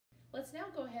Let's now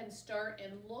go ahead and start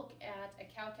and look at a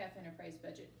cow-calf enterprise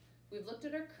budget. We've looked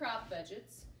at our crop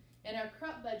budgets, and our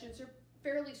crop budgets are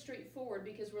fairly straightforward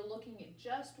because we're looking at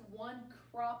just one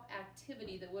crop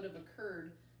activity that would have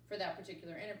occurred for that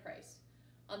particular enterprise.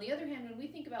 On the other hand, when we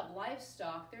think about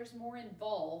livestock, there's more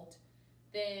involved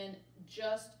than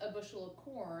just a bushel of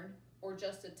corn or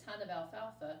just a ton of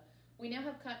alfalfa. We now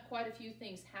have quite a few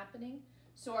things happening,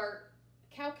 so our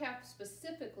cow-calf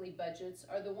specifically budgets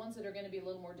are the ones that are going to be a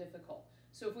little more difficult.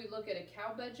 So if we look at a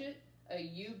cow budget, a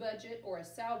ewe budget, or a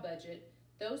sow budget,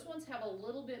 those ones have a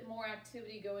little bit more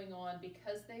activity going on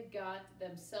because they've got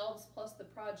themselves plus the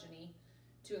progeny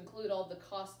to include all the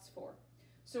costs for.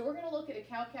 So we're going to look at a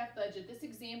cow-calf budget. This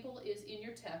example is in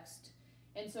your text.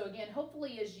 And so again,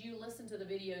 hopefully as you listen to the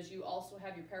videos, you also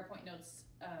have your PowerPoint notes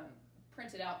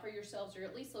printed out for yourselves, or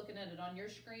at least looking at it on your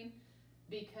screen,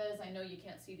 because I know you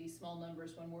can't see these small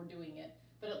numbers when we're doing it.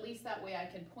 But at least that way I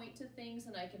can point to things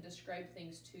and I can describe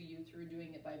things to you through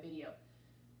doing it by video.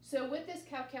 So with this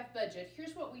cow-calf budget,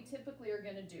 here's what we typically are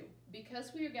going to do.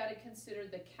 Because we have got to consider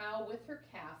the cow with her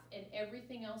calf and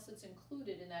everything else that's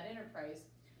included in that enterprise,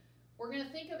 we're going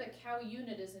to think of a cow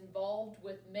unit as involved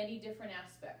with many different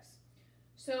aspects.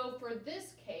 So for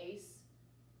this case,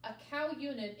 a cow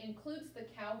unit includes the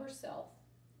cow herself.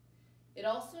 It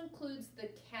also includes the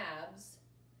calves,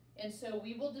 and so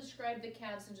we will describe the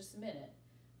calves in just a minute.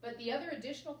 But the other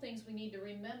additional things we need to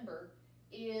remember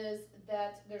is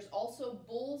that there's also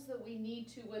bulls that we need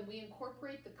to, when we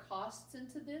incorporate the costs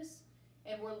into this,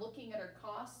 and we're looking at our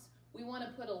costs, we want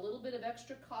to put a little bit of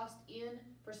extra cost in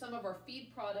for some of our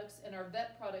feed products and our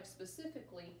vet products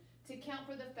specifically to account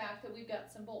for the fact that we've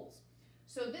got some bulls.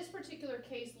 So this particular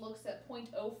case looks at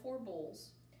 0.04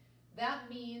 bulls. That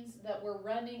means that we're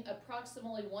running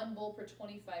approximately 1 bull per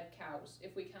 25 cows,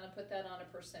 if we kind of put that on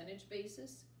a percentage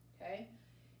basis, okay?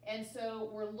 And so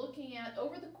we're looking at,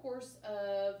 over the course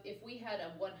of, if we had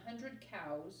 100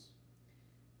 cows,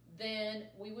 then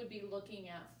we would be looking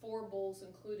at 4 bulls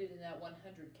included in that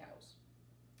 100 cows.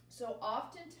 So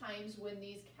oftentimes when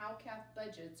these cow-calf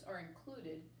budgets are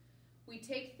included, we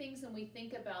take things and we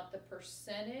think about the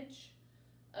percentage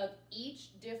of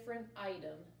each different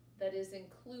item that is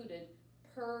included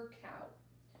per cow.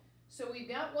 So we've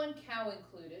got 1 cow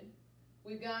included.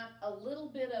 We've got a little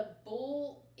bit of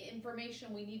bull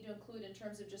information we need to include in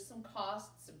terms of just some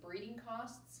costs, some breeding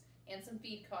costs, and some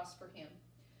feed costs for him.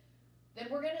 Then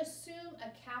we're going to assume a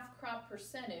calf crop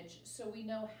percentage so we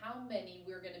know how many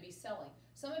we're going to be selling.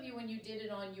 Some of you, when you did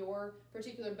it on your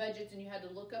particular budgets and you had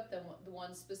to look up the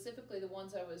ones, specifically the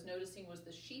ones I was noticing was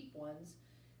the sheep ones,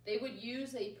 they would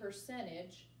use a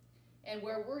percentage, and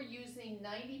where we're using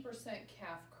 90%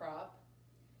 calf crop,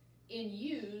 in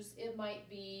ewes it might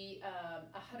be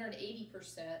 180%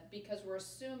 because we're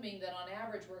assuming that on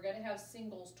average we're going to have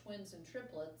singles, twins, and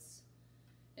triplets.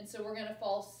 And so we're going to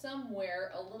fall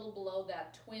somewhere a little below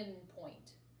that twin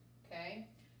point, okay?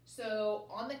 So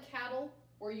on the cattle,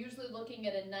 we're usually looking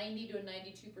at a 90 to a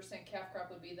 92% calf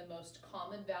crop would be the most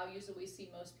common values that we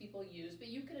see most people use, but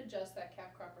you can adjust that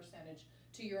calf crop percentage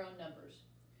to your own numbers.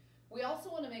 We also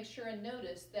want to make sure and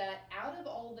notice that out of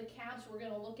all the calves we're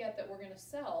going to look at that we're going to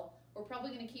sell, we're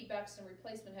probably going to keep back some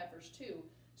replacement heifers too.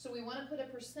 So we want to put a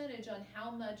percentage on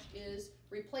how much is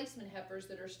replacement heifers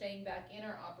that are staying back in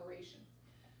our operation.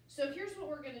 So here's what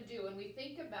we're going to do when we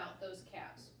think about those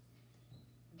calves.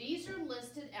 These are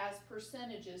listed as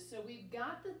percentages, so we've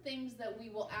got the things that we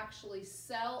will actually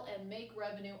sell and make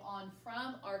revenue on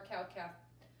from our cow-calf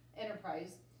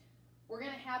enterprise. We're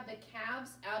going to have the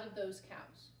calves out of those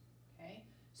cows, okay?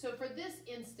 So for this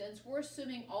instance, we're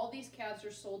assuming all these calves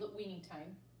are sold at weaning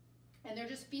time, and they're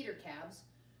just feeder calves.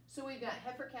 So we've got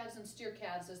heifer calves and steer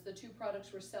calves as the 2 products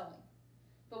we're selling.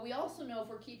 But we also know if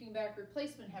we're keeping back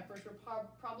replacement heifers, we're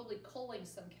probably culling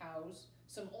some cows,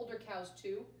 some older cows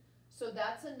too. So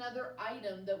that's another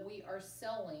item that we are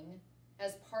selling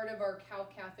as part of our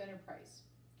cow-calf enterprise.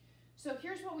 So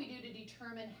here's what we do to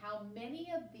determine how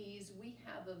many of these we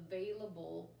have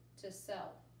available to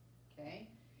sell, okay?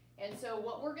 And so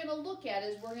what we're going to look at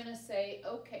is we're going to say,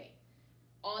 okay,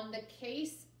 on the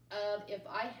case of if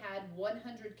I had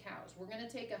 100 cows, we're going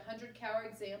to take a 100 cow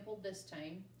example this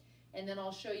time. And then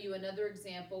I'll show you another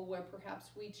example where perhaps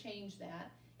we change that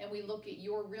and we look at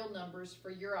your real numbers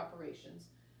for your operations.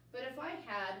 But if I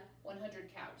had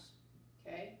 100 cows,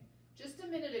 okay, just a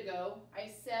minute ago I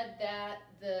said that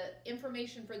the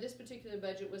information for this particular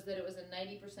budget was that it was a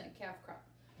 90% calf crop.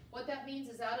 What that means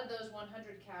is out of those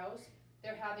 100 cows,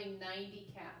 they're having 90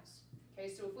 calves. Okay,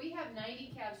 so if we have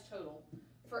 90 calves total,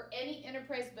 for any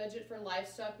enterprise budget for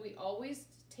livestock, we always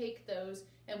take those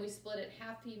and we split it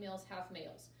half females, half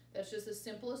males. That's just the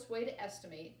simplest way to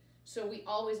estimate. So we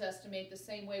always estimate the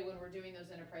same way when we're doing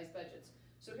those enterprise budgets.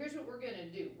 So here's what we're gonna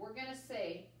do. We're gonna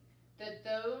say that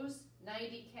those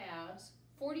 90 calves,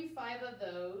 45 of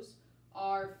those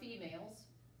are females,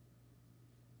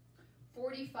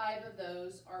 45 of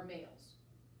those are males.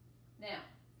 Now,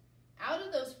 out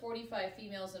of those 45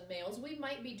 females and males, we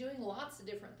might be doing lots of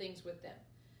different things with them.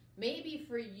 Maybe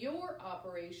for your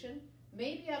operation,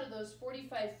 maybe out of those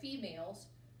 45 females,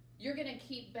 you're gonna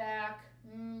keep back,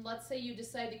 let's say you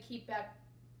decide to keep back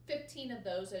 15 of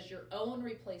those as your own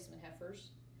replacement heifers.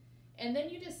 And then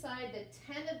you decide that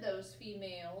 10 of those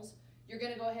females, you're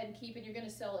gonna go ahead and keep and you're gonna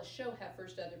sell as show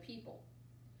heifers to other people.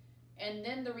 And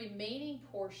then the remaining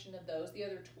portion of those, the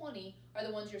other 20, are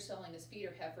the ones you're selling as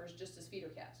feeder heifers, just as feeder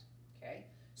calves, okay?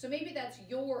 So maybe that's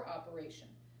your operation.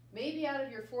 Maybe out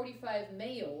of your 45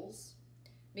 males,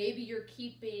 maybe you're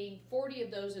keeping 40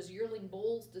 of those as yearling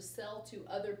bulls to sell to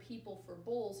other people for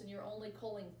bulls, and you're only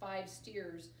culling 5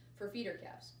 steers for feeder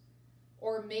calves.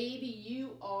 Or maybe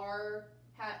you are,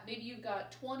 maybe you've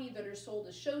got 20 that are sold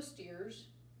as show steers,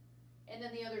 and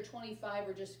then the other 25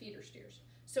 are just feeder steers.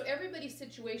 So everybody's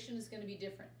situation is going to be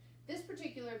different. This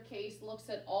particular case looks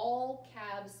at all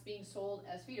calves being sold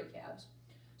as feeder calves.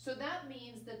 So that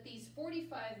means that these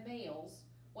 45 males,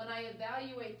 when I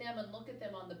evaluate them and look at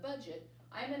them on the budget,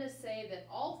 I'm going to say that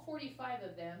all 45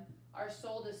 of them are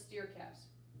sold as steer calves,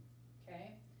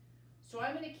 okay? So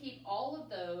I'm going to keep all of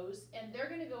those, and they're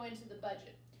going to go into the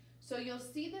budget. So you'll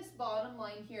see this bottom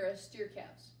line here as steer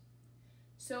calves.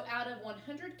 So out of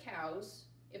 100 cows,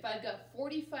 if I've got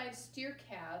 45 steer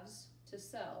calves to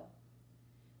sell,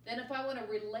 then if I want to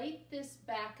relate this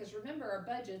back, because remember our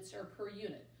budgets are per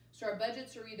unit. So our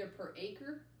budgets are either per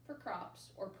acre for crops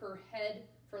or per head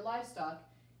for livestock.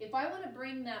 If I want to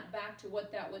bring that back to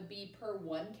what that would be per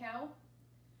 1 cow,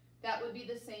 that would be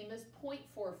the same as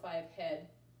 0.45 head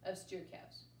of steer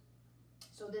calves.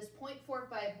 So this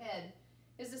 0.45 head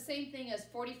is the same thing as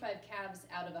 45 calves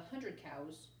out of 100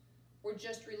 cows. We're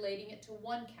just relating it to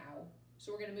 1 cow.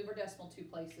 So we're going to move our decimal 2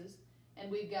 places.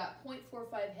 And we've got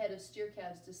 0.45 head of steer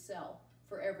calves to sell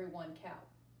for every 1 cow.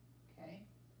 Okay.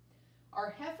 Our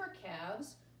heifer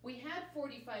calves, we had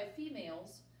 45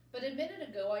 females, but a minute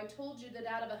ago I told you that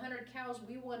out of 100 cows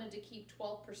we wanted to keep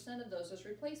 12% of those as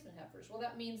replacement heifers. Well,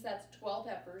 that means that's 12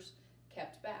 heifers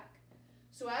kept back.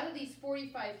 So out of these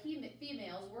 45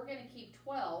 females, we're going to keep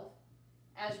 12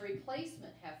 as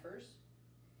replacement heifers,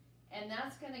 and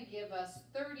that's going to give us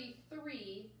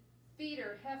 33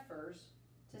 feeder heifers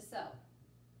to sell.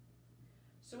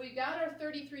 So we've got our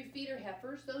 33 feeder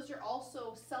heifers. Those are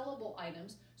also sellable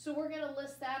items, so we're going to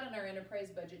list that in our enterprise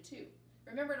budget too.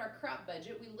 Remember, in our crop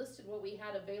budget, we listed what we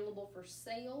had available for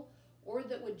sale or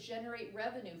that would generate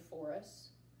revenue for us.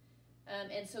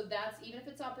 And so that's, even if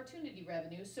it's opportunity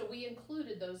revenue, so we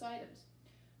included those items.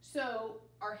 So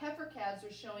our heifer calves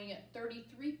are showing at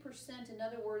 33%. In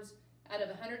other words, out of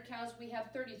 100 cows, we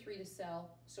have 33 to sell.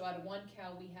 So out of 1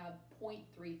 cow, we have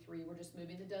 0.33. We're just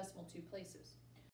moving the decimal 2 places.